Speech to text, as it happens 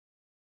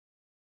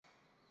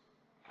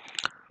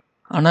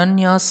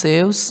Ananya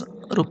saves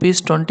rupees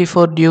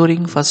 24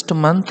 during first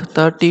month,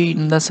 30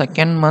 in the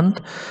second month,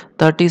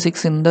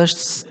 36 in the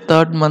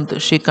third month.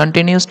 She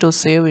continues to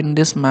save in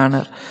this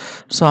manner.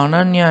 So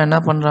Ananya என்ன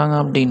பண்ணுறாங்க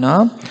அப்படின்னா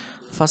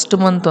first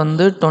month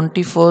வந்து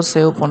 24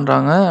 save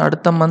பண்ணுறாங்க,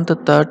 அடுத்த month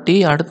 30,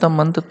 அடுத்த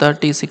month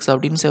 36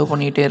 அப்படின்னு save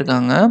பண்ணிகிட்டே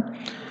இருக்காங்க.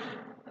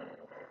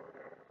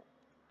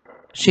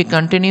 She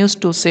continues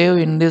to save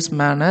in this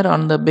manner.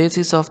 On the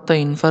basis of the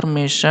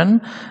information,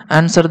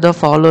 answer the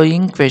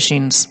following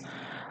questions.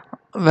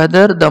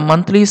 Whether the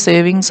monthly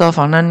savings of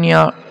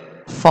Ananya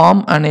form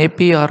an AP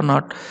or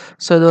not.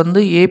 So இது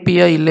வந்து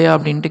ஏபியா இல்லையா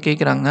அப்படின்ட்டு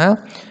கேட்குறாங்க.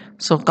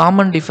 So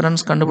common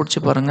difference கண்டுபிடிச்சி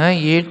பாருங்கள்.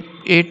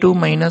 A2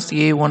 minus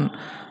A1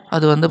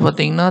 அது வந்து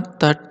பார்த்திங்கன்னா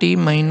 30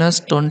 மைனஸ்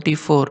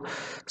 24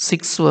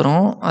 6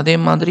 வரும். அதே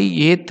மாதிரி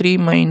A3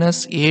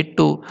 மைனஸ்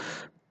A2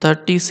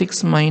 36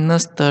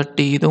 மைனஸ்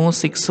 30 இதுவும்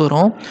 6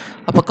 வரும்.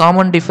 அப்போ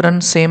காமன்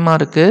டிஃப்ரென்ஸ் சேமாக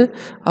இருக்குது.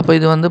 அப்போ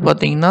இது வந்து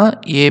பார்த்திங்கன்னா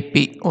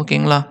ஏபி.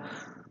 ஓகேங்களா?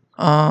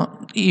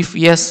 If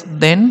S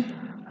then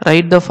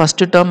right the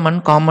first term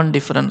and common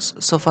difference.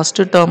 So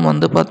first term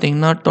வந்து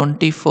பார்த்திங்கன்னா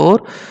 24,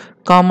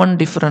 காமன்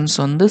டிஃப்ரென்ஸ்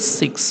வந்து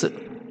 6.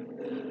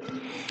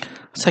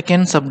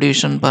 செகண்ட்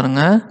சப்டிவிஷன்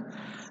பாருங்கள்.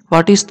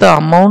 What is the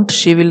amount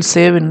she will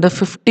save in the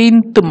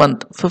 15th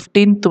month.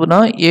 15னா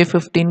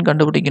A15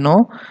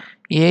 கண்டுபிடிக்கணும்.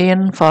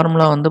 ஏஎன்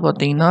ஃபார்முலா வந்து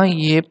பார்த்திங்கன்னா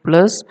A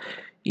 +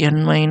 n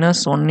 - 1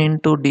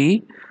 × D.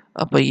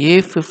 அப்போ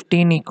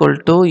A15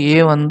 = A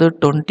வந்து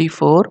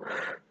 24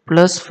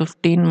 +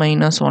 15 -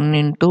 1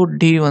 ×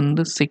 D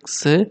வந்து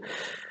 6.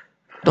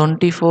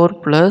 24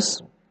 +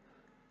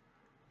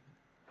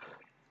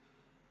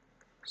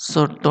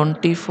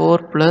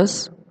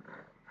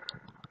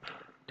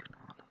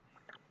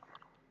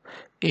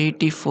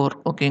 84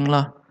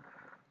 ஓகேங்களா?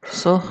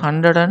 ஸோ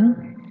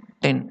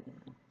 110.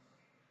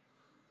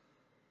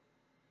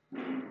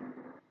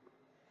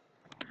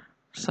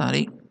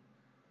 சாரி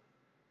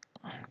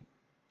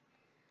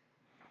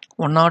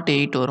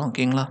 108 வரும்.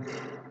 ஓகேங்களா?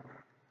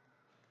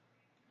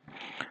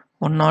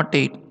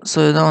 108. ஸோ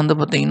இதுதான் வந்து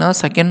பார்த்திங்கன்னா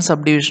செகண்ட்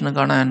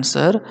சப்டிவிஷனுக்கான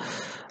ஆன்சர்.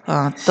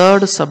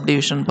 தேர்ட்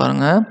சப்டிவிஷன்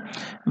பாருங்கள்.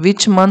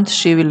 Which month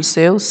she will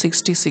save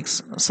 66.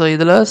 So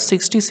இதில்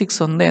 66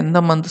 வந்து எந்த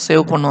மந்த்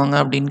சேவ் பண்ணுவாங்க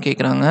அப்படின்னு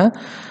கேட்குறாங்க.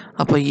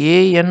 அப்போ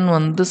ஏஎன்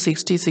வந்து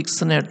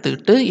 66ன்னு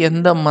எடுத்துக்கிட்டு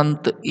எந்த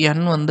மந்த்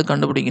என் வந்து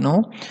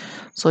கண்டுபிடிக்கணும்.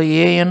 ஸோ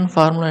ஏஎன்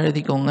ஃபார்முலா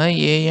எழுதிக்கோங்க.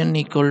 AN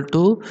 =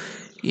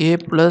 A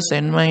 +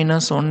 n -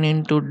 1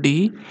 × D.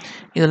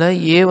 இதில்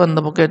ஏ வந்த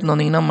பக்கம் எடுத்துகிட்டு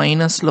வந்தீங்கன்னா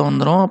மைனஸில்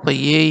வந்துடும். அப்போ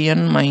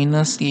ஏஎன் -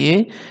 A.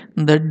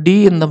 இந்த டி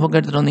இந்த பக்கம்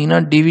எடுத்துகிட்டு வந்தீங்கன்னா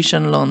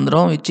டிவிஷனில்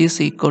வந்துடும், விச் இஸ்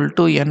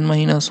 = n -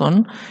 1.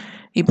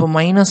 இப்போ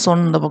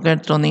 -1 இந்த பக்கம்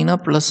எடுத்துகிட்டு வந்தீங்கன்னா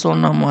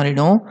 +1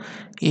 மாறிடும்.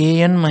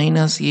 AN -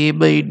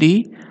 A/D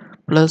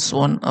 +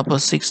 1. அப்போ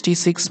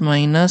 66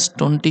 -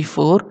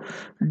 24,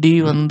 D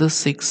வந்து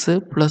 6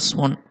 +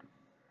 1.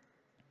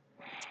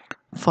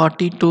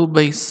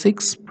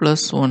 42/6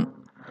 + 1.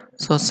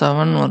 ஸோ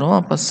 7 வரும்.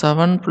 அப்போ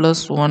 7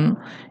 + 1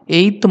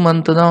 8th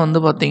மந்த்து தான் வந்து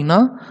பார்த்திங்கன்னா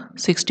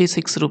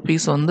 66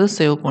 rupees வந்து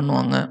சேவ்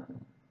பண்ணுவாங்க.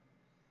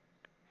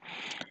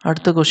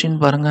 அடுத்த கொஷின்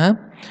பாருங்கள்.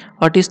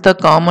 What is the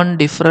common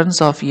difference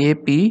of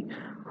AB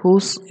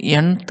whose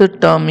nth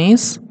term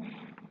is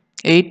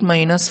 8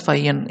 -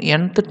 5n.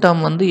 nth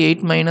term வந்து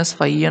 8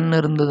 - 5n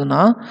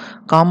இருந்ததுன்னா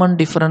காமன்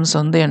டிஃப்ரென்ஸ்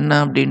வந்து என்ன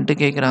அப்படின்ட்டு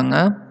கேட்குறாங்க.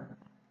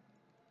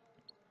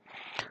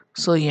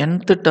 So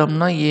nth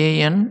டேர்ம்னா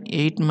an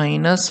 8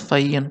 -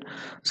 5n.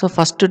 So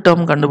first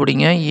term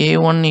கண்டுபிடிங்க.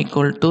 A1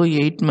 =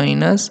 8 -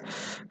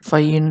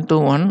 5 ×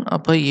 1.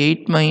 அப்போ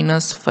 8 -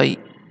 5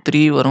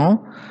 3 வரும்.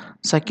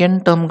 செகண்ட்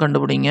டேர்ம்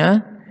கண்டுபிடிங்க.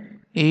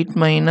 8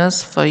 - 5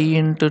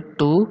 ×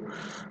 2.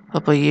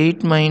 அப்போ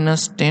 8 -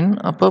 10.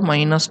 அப்போ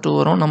 -2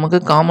 வரும். நமக்கு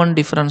காமன்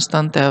டிஃப்ரென்ஸ்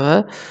தான் தேவை.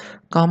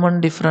 Common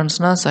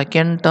டிஃப்ரென்ஸ்னால்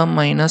second term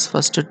minus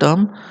first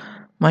term,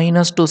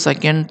 -2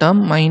 second term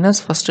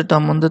minus first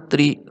term வந்து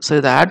 3. ஸோ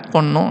இதை ஆட்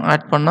பண்ணோம்.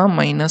 ஆட் பண்ணால்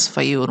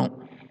 -5 வரும்.